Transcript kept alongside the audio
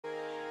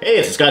Hey,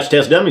 it's the Scotch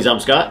Test Dummies. I'm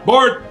Scott.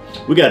 Bart!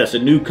 We got us a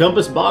new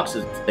Compass box.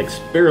 It's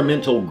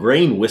experimental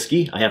grain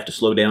whiskey. I have to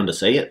slow down to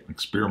say it.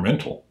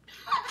 Experimental.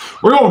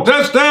 We're going to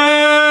test it!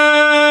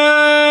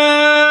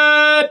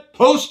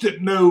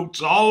 Post-it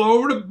notes all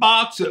over the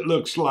box. It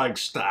looks like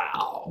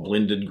style.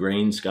 Blended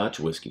grain Scotch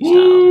whiskey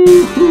style.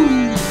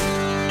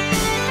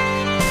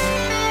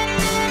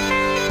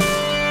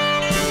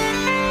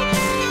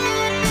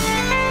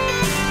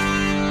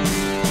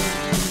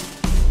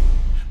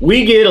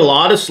 We get a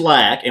lot of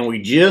slack, and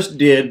we just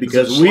did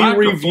because we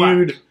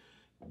reviewed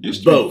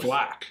both.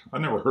 Flack. I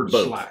never heard of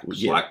Both. slack.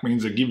 Slack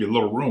means they give you a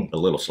little room. A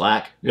little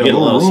slack. Yeah, Get a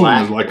little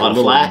slack. Is like a lot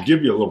of flack.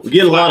 Give you a little. We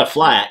get a lot of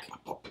flack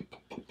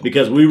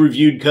because we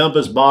reviewed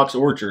Compass Box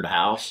Orchard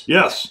House.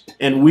 Yes.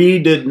 And we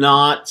did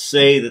not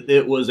say that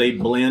it was a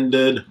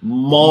blended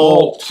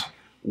malt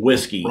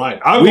whiskey.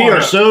 Right. We are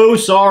so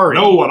sorry.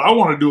 No, what I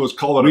want to do is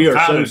call it a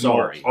vatted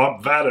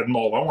malt. Vatted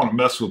malt. I want to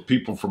mess with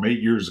people from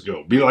 8 years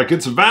ago. Be like,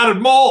 it's a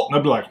vatted malt. And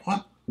I'd be like,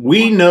 what?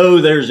 We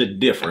know there's a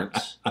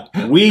difference.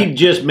 We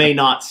just may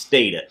not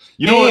state it.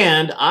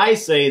 And I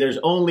say there's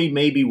only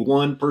maybe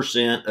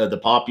 1% of the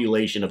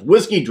population of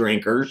whiskey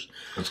drinkers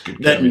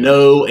that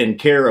know and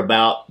care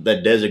about the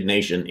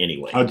designation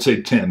anyway. I'd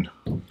say 10.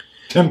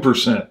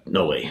 10%.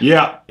 No way.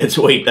 Yeah. That's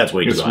way too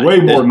high. It's way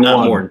more than not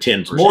one. more than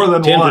 10%. It's more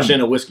than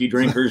 10% of whiskey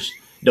drinkers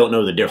don't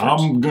know the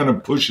difference. I'm going to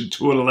push it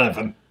to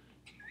 11.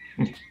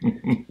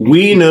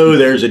 We know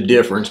there's a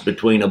difference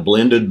between a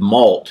blended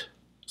malt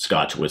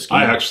Scotch whiskey.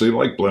 I actually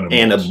like blended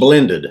and malts. A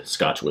blended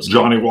Scotch whiskey.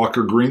 Johnny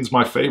Walker Green's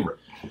my favorite.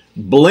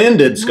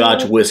 Blended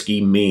Scotch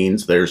whiskey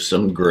means there's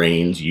some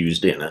grains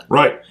used in it.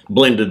 Right.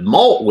 Blended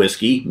malt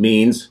whiskey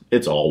means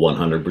it's all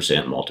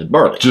 100% malted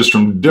barley. Just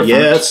from different.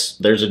 Yes,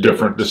 there's a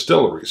different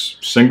distilleries.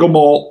 Single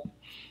malt.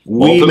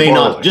 We may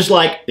not, just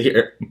like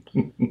here,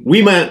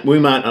 we might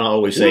not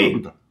always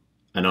say.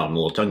 I know I'm a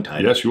little tongue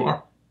tied. Yes, you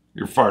are.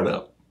 You're fired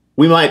up.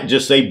 We might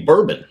just say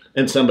bourbon,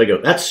 and somebody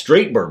go, "That's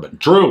straight bourbon."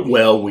 True.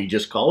 Well, we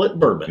just call it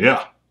bourbon.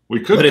 Yeah, we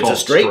could. But it's a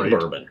straight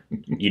bourbon.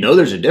 You know,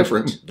 there's a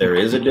difference. There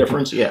is a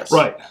difference. Yes.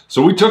 Right.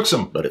 So we took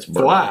some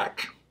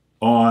flack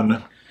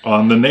on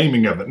the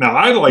naming of it. Now,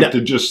 I like to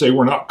just say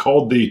we're not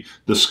called the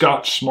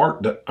Scotch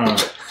Smart.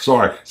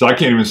 Sorry, so I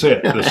can't even say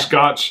it. The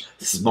Scotch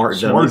Smart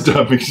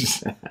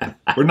Dummies.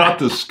 We're not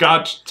the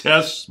Scotch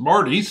Test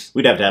Smarties.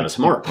 We'd have to have a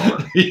smart car.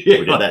 Yeah,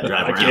 we did that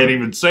drive around. I can't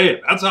even say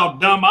it. That's how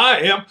dumb I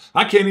am.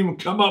 I can't even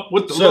come up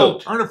with the little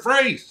turn of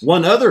phrase.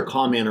 One other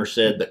commenter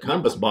said that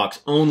Compass Box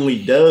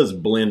only does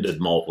blended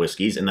malt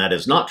whiskeys, and that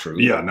is not true.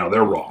 Yeah, no,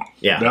 they're wrong.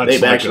 Yeah, that's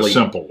they've like actually a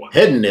simple one.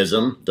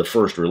 Hedonism, the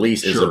first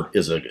release,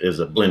 is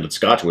a blended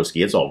Scotch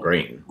whiskey. It's all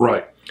grain.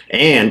 Right.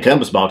 And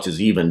Compass Box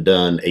has even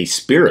done a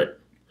spirit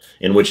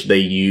in which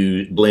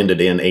they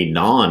blended in a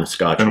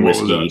non-Scotch whiskey.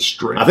 What was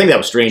that? I think that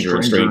was Stranger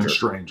and Stranger.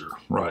 Stranger.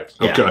 Right.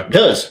 Yeah, okay.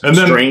 Because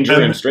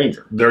Stranger and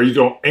Stranger. There you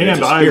go.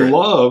 And I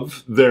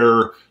love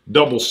their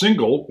double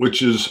single,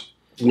 which is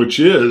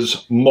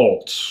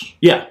malts.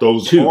 Yeah.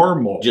 Those are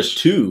malts. Just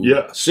two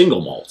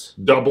single malts.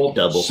 Double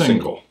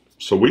single.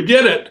 So we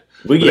get it.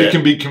 They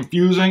can be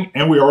confusing,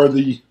 and we are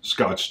the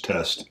Scotch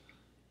Test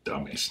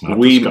Dummies, not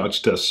the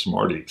Scotch Test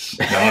Smarties.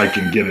 Now I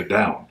can get it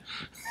down.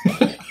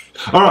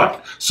 All right.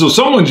 So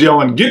someone's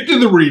yelling, get to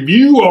the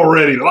review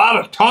already. A lot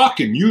of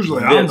talking.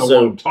 Usually I'm the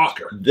one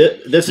talker.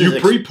 This is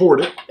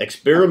pre-poured it.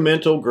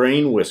 Experimental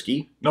grain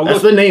whiskey. Now,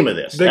 that's the name of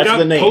this. They got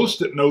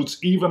Post-it notes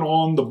even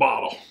on the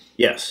bottle.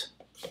 Yes.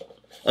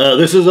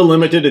 This is a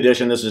limited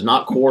edition. This is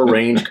not core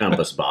range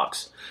Compass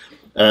Box.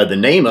 The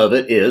name of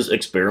it is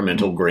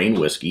Experimental Grain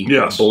Whiskey.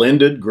 Yes.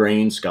 Blended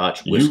grain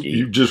Scotch whiskey.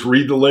 You just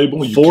read the label.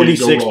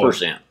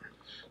 46%.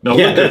 Now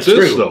look at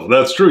this, though.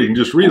 That's true. You can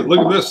just read it.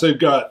 Look at this. They've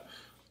got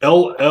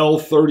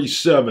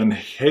LL37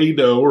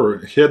 Hado or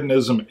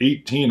Hedonism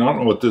 18. I don't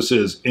know what this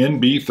is.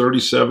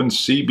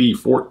 NB37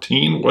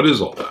 CB14. What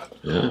is all that?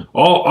 Yeah.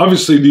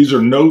 Obviously, these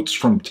are notes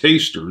from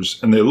tasters,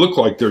 and they look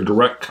like they're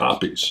direct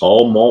copies.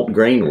 All malt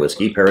grain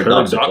whiskey,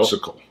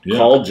 paradoxical. Yeah.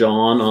 Call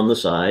John on the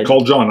side.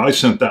 Call John. I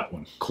sent that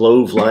one.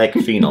 Clove-like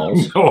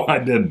phenols. No, I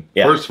didn't.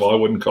 Yeah. First of all, I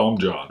wouldn't call him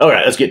John. All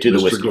right, let's get to the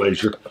Mr. whiskey.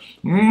 Glacier.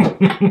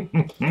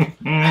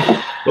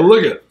 But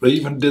look at it. They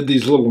even did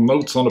these little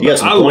notes on the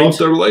back. I love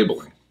their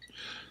labeling.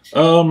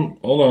 Hold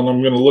on.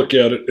 I'm going to look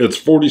at it. It's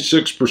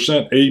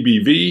 46%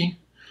 ABV.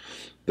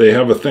 They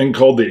have a thing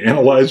called the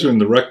analyzer and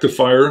the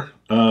rectifier.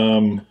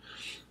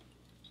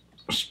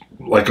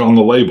 Like on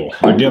the label.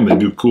 Again, they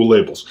do cool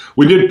labels.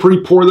 We did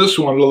pre-pour this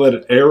one to let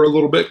it air a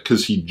little bit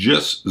because he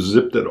just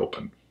zipped it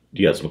open.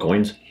 Do you have some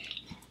coins?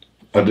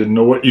 I didn't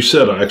know what you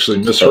said. I actually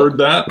misheard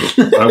that.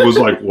 I was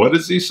like, what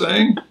is he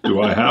saying?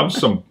 Do I have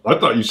some? I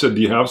thought you said,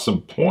 do you have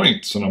some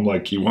points? And I'm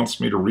like, he wants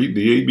me to read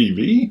the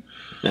ABV?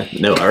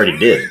 No, I already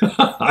did.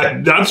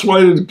 That's why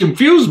it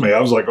confused me.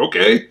 I was like,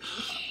 okay.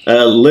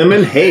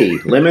 Lemon hay.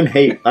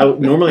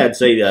 Normally I'd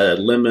say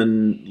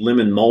lemon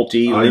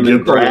malty,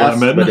 lemon grass,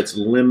 but it's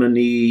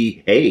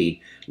lemony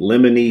hay,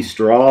 lemony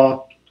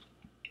straw,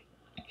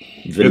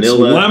 vanilla.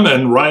 It's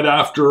lemon right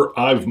after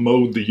I've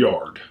mowed the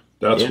yard.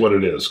 That's what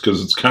it is,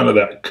 because it's kind of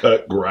that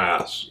cut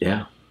grass.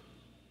 Yeah.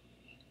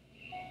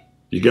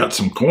 you got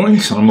some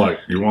coins? I'm like,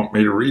 you want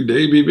me to read the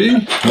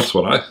ABV? That's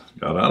what I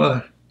got out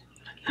of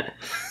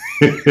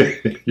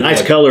there. Nice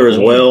like, color as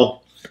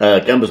well.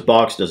 Compass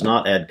box does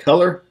not add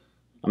color.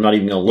 I'm not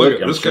even going to look.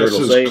 This guy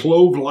says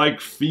clove-like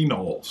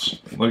phenols.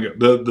 Look at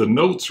the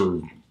notes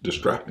are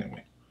distracting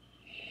me.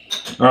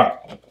 All right.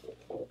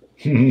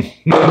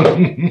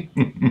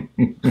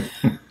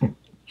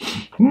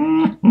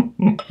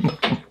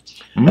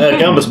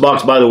 Compass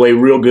box, by the way,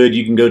 real good.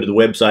 You can go to the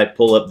website,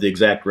 pull up the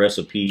exact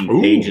recipe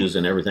pages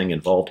and everything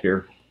involved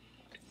here.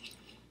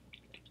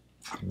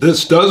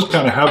 This does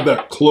kind of have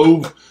that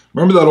clove.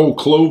 Remember that old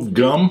clove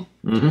gum?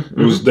 It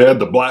was they had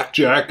the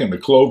blackjack and the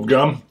clove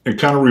gum. It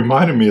kind of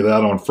reminded me of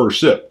that on first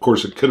sip. Of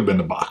course, it could have been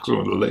the box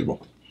or the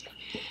label.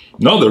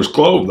 No, there's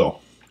clove though.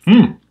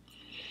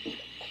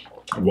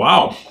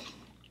 Wow.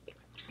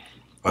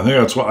 I think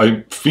that's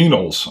why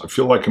phenols. I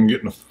feel like I'm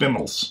getting a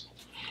phenols.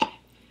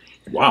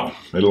 Wow.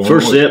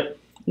 First sip.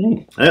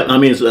 I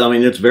mean,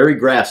 it's very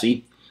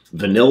grassy.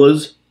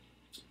 Vanillas,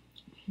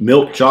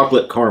 milk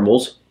chocolate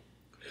caramels.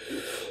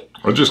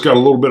 I just got a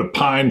little bit of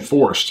pine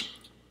forest.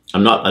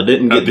 I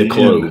didn't get the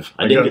clove.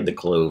 I didn't get the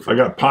clove. I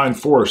got pine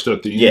forest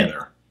at the end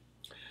there.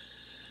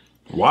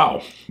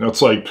 Wow.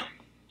 That's like,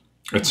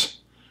 it's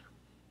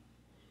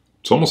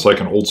almost like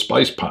an Old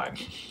Spice pine.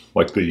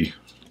 Like the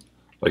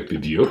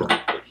deodorant.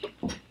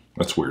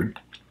 That's weird.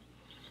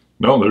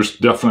 No, there's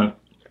definite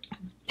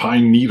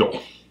pine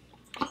needle.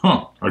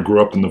 Huh. I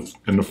grew up in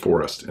the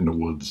forest, in the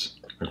woods.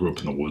 I grew up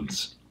in the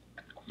woods.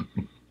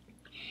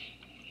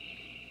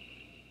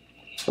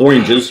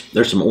 Oranges.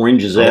 There's some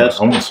oranges. I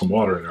want some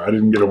water in there. I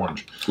didn't get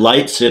orange.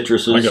 Light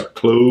citruses. I got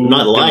clove.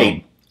 Not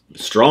light.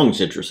 Strong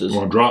citruses. You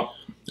want to drop?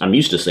 I'm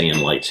used to saying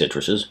light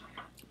citruses.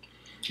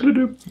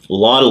 A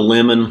lot of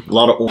lemon. A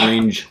lot of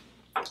orange.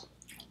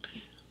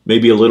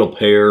 Maybe a little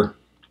pear.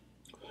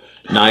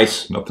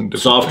 Nice. Nothing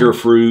softer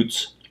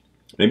fruits.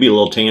 Maybe a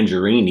little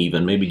tangerine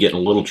even. Maybe getting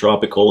a little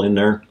tropical in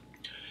there.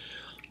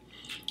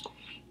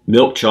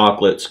 Milk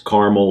chocolates,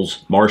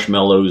 caramels,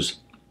 marshmallows.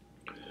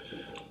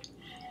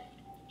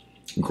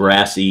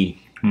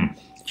 Grassy.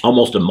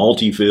 Almost a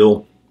malty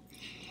feel.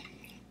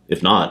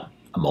 If not,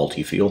 a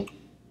malty feel.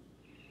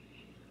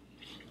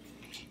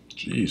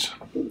 Jeez.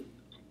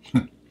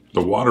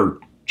 The water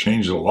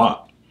changed a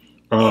lot.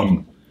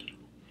 I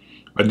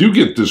do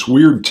get this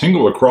weird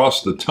tingle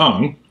across the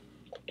tongue.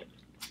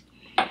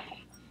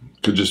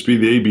 Could just be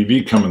the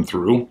ABV coming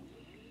through.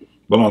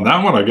 But on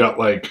that one, I got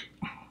like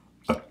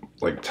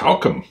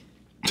talcum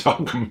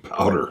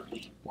powder.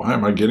 Why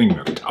am I getting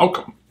the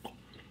talcum?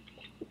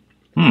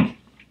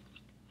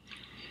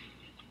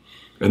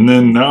 And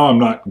then now I'm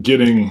not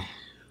getting,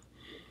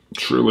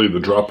 surely the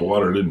drop of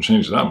water didn't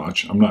change that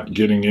much. I'm not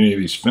getting any of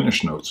these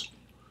finish notes.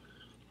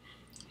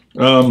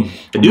 I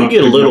do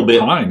get a little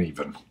bit pine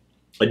even.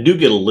 I do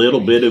get a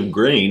little bit of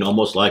grain,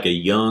 almost like a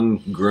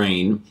young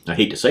grain. I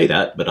hate to say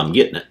that, but I'm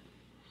getting it.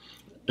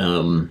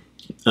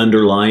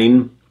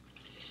 Underlying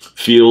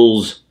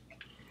feels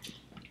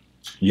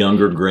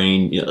younger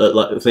grain,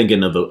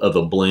 thinking of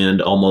a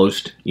blend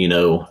almost,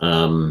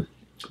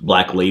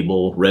 Black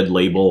Label, Red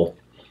Label,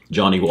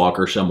 Johnny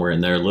Walker somewhere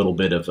in there, a little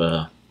bit of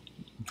a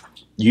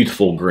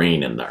youthful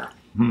grain in there.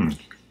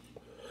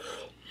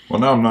 Well,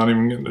 now I'm not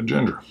even getting the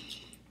ginger.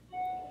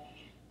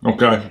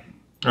 Okay.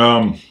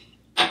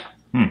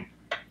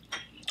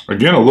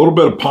 Again, a little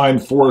bit of pine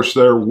forest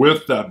there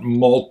with that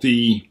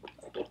malty.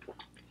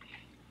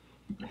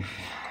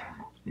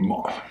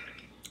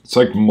 It's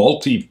like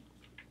malty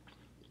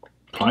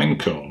pine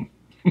cone.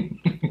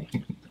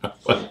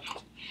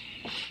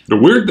 The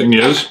weird thing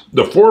is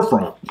the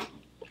forefront.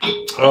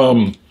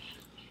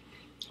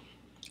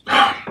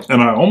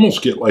 And I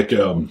almost get like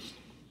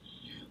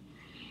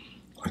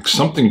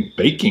something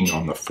baking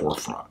on the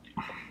forefront.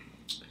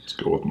 Let's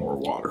go with more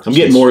water. I'm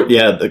getting more,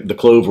 the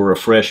clove or a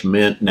fresh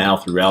mint now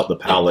throughout the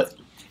palate.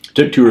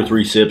 Took 2 or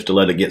 3 sips to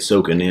let it get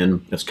soaking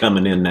in. It's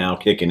coming in now,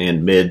 kicking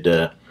in mid,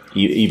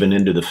 even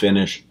into the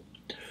finish.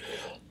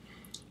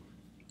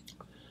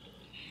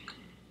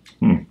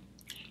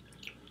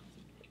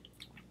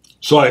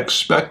 So I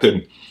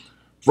expected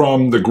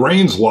from the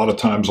grains, a lot of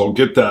times I'll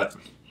get that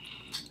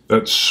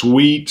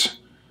sweet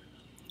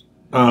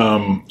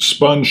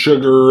spun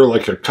sugar,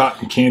 like a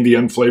cotton candy,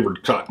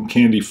 unflavored cotton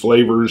candy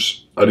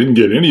flavors. I didn't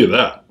get any of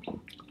that.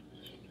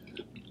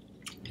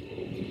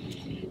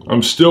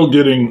 I'm still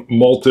getting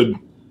malted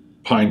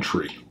pine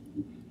tree.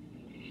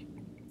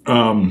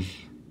 And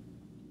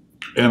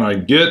I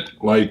get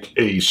like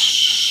a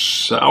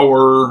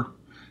sour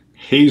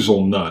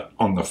hazelnut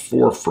on the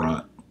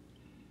forefront.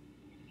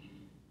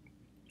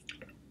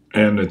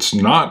 And it's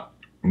not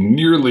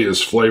nearly as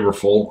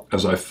flavorful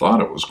as I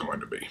thought it was going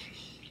to be.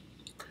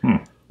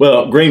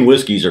 Well, grain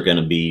whiskeys are going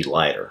to be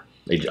lighter.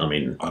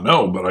 I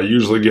know, but I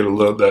usually get a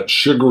little that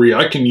sugary.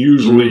 I can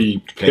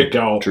usually pick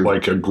out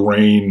like a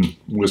grain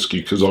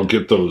whiskey because I'll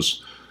get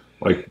those.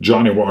 Like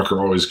Johnny Walker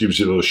always gives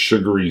you those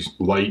sugary,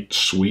 light,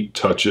 sweet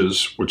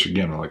touches, which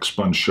again are like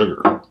spun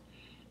sugar,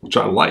 which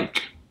I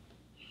like.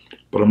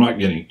 But I'm not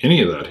getting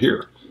any of that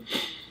here.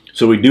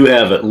 So we do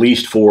have at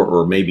least 4,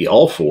 or maybe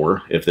all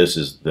 4, if this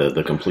is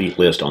the complete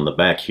list on the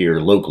back here.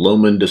 Loch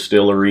Lomond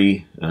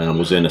Distillery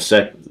was in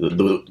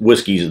the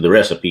whiskey's the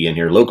recipe in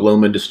here. Loch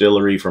Lomond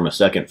Distillery from a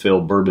second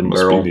fill bourbon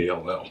barrel. Be the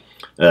LL.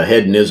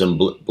 Hedonism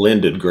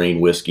blended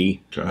grain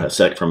whiskey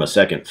from a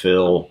second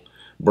fill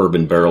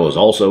bourbon barrel is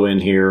also in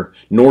here.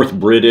 North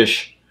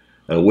British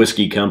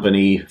Whiskey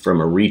Company from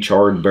a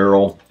recharred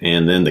barrel,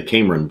 and then the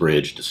Cameron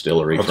Bridge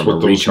Distillery from a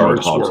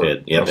recharred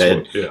hogshead. Yep,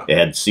 it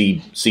had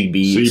CB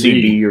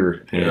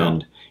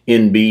and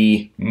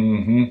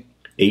NB,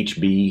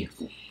 HB.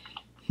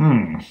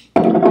 I'm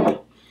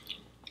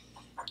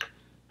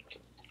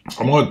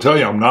going to tell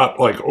you, I'm not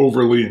like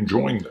overly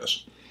enjoying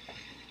this.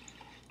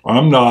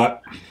 I'm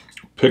not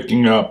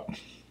picking up.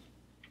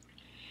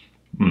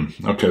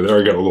 Okay, there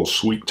I got a little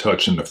sweet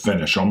touch in the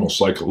finish, almost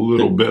like a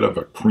little bit of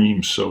a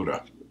cream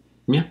soda.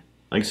 Yeah,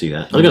 I can see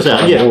that. I was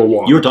gonna say,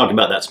 you were talking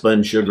about that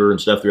spun sugar and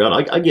stuff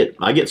throughout. I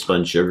get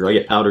spun sugar. I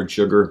get powdered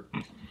sugar.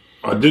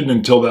 I didn't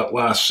until that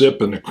last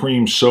sip, and the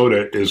cream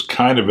soda is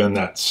kind of in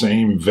that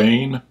same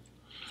vein.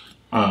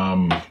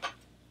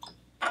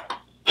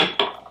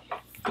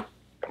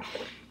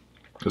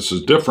 This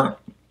is different.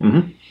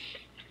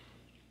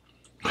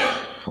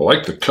 I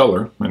like the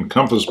color, and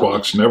Compass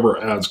Box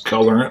never adds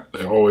colorant.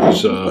 They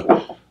always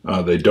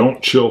they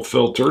don't chill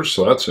filter,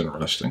 so that's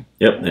interesting.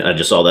 Yep, I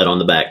just saw that on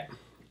the back.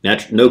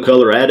 No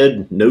color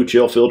added, no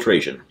chill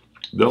filtration.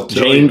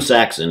 James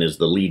Saxon is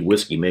the lead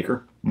whiskey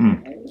maker.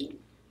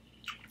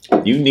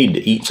 You need to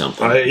eat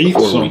something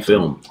before we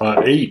film.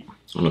 I ate. I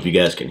don't know if you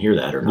guys can hear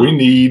that or not. We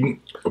need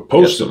a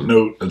post-it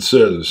note that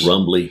says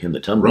rumbly in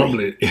the tumbly.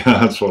 Rumbly. Yeah,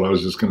 that's what I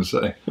was just going to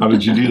say. How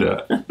did you do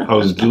that? I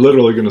was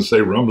literally going to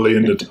say rumbly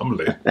in the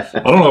tumbly.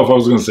 I don't know if I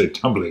was going to say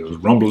tumbly. It was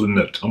rumble in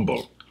the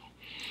tumble.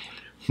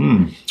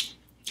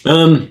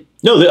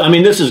 No, I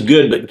mean, this is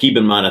good, but keep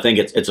in mind, I think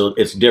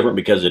it's different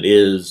because it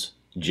is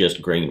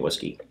just grain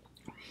whiskey.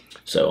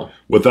 So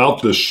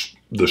without the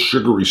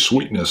sugary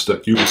sweetness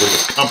that usually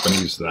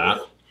accompanies that,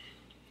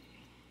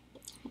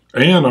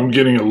 and I'm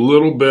getting a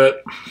little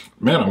bit.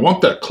 Man, I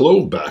want that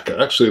clove back.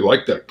 I actually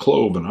like that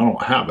clove, and I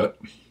don't have it.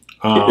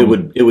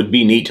 It would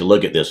be neat to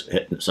look at this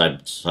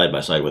side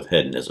by side with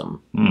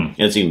Hedonism. And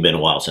it's even been a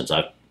while since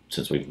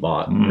we've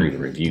bought or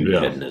even reviewed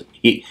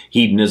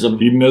Hedonism.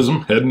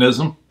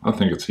 Hedonism. I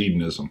think it's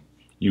hedonism.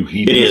 You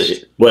hedonist. It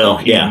is. Well,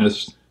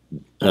 hedonist.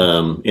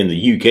 In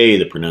the UK,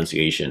 the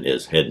pronunciation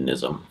is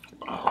hedonism.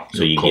 Oh,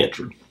 so you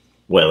cultured.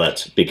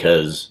 That's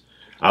because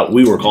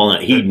we were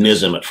calling it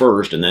hedonism at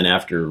first, and then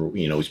after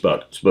we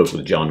spoke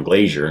with John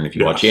Glazier, and if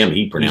you watch him,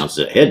 he pronounced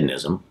it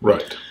hedonism.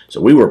 Right. So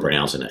we were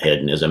pronouncing it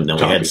hedonism. Then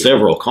we had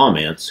several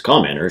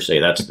commenters say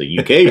that's the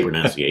UK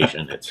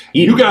pronunciation. It's hedonism.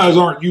 You guys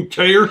aren't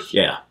UKers?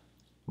 Yeah.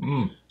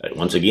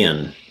 Once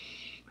again.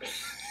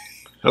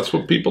 That's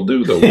what people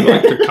do, though. We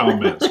like the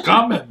comments.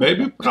 Comment,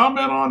 baby.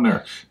 Comment on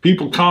there.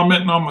 People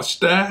commenting on my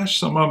stash.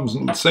 Some of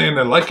them saying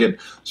they like it.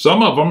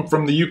 Some of them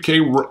from the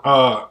UK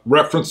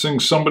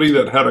referencing somebody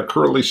that had a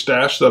curly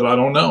stash that I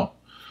don't know.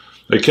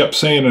 They kept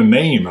saying a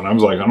name, and I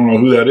was like, I don't know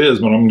who that is,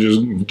 but I'm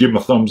just give them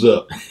a thumbs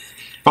up.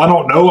 If I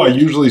don't know, I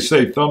usually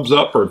say thumbs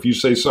up, or if you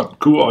say something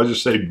cool, I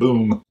just say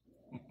boom.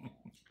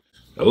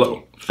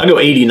 Hello. I go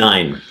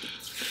 89.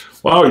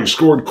 Wow, you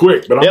scored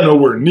quick, but I'm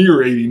nowhere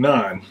near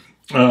 89.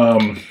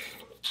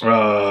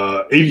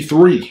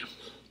 83.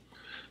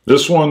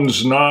 This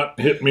one's not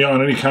hit me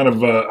on any kind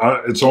of,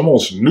 it's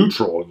almost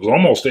neutral. It was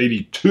almost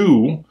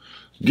 82.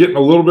 Getting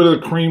a little bit of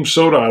the cream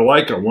soda I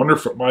like. I wonder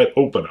if it might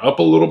open up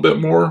a little bit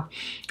more.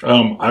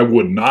 I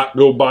would not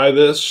go buy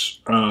this.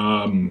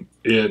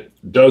 It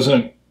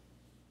doesn't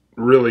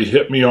really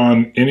hit me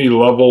on any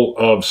level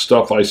of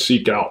stuff I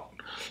seek out.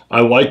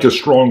 I like a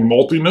strong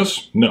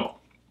maltiness. No.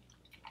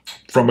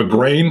 From a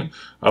grain,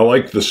 I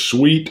like the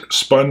sweet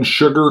spun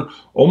sugar,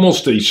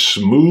 almost a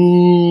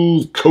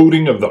smooth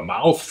coating of the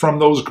mouth from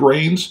those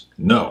grains.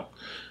 No.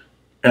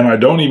 And I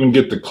don't even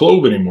get the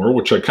clove anymore,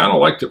 which I kind of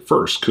liked at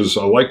first because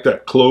I like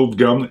that clove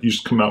gum that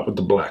used to come out with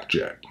the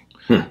blackjack.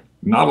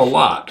 Not a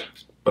lot,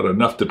 but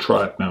enough to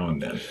try it now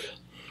and then.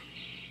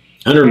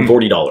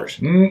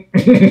 $140.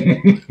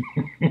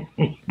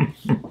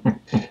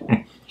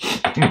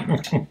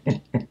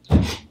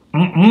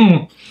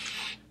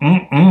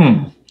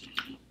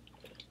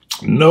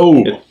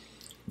 No.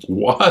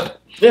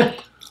 What? Yeah.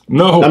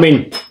 No. I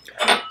mean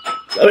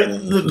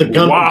the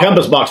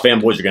Compass Box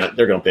fanboys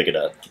they're gonna pick it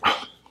up.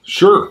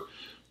 Sure.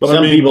 But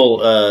some people,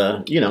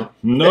 no.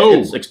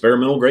 It's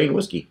experimental grain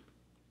whiskey.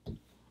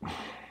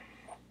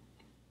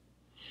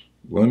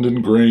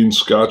 London Grain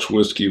Scotch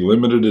Whiskey,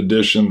 limited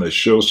edition. They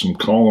show some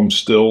column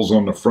stills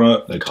on the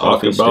front. They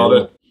talk about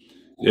it.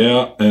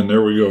 Yeah, and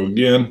there we go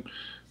again.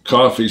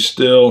 Coffee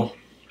still.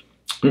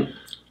 No.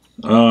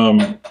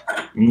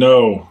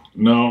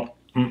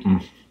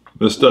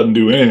 This doesn't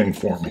do anything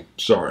for me.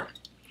 Sorry.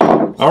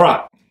 All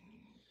right.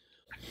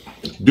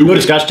 Go to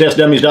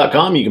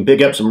ScotchTestDummies.com. You can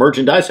pick up some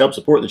merchandise, help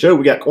support the show.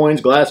 We got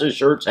coins, glasses,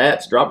 shirts,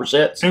 hats, dropper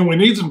sets. And we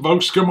need some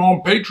folks to come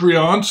on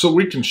Patreon so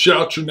we can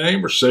shout your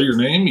name or say your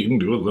name. You can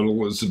do as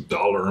little as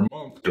 $1 a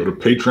month. Go to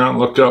Patreon,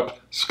 look up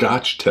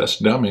Scotch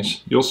Test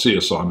Dummies. You'll see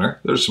us on there.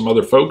 There's some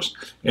other folks,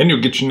 and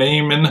you'll get your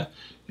name in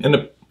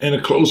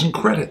the closing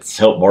credits.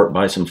 Help Bart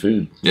buy some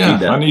food. Yeah,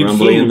 I need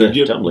food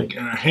to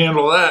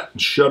handle that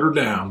and shut her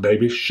down,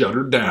 baby. Shut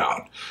her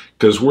down.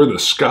 Because we're the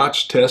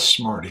Scotch Test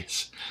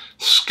Smarties.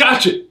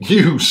 Scotch it,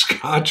 you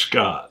Scotch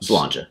gods.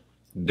 Sláinte.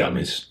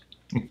 Dummies.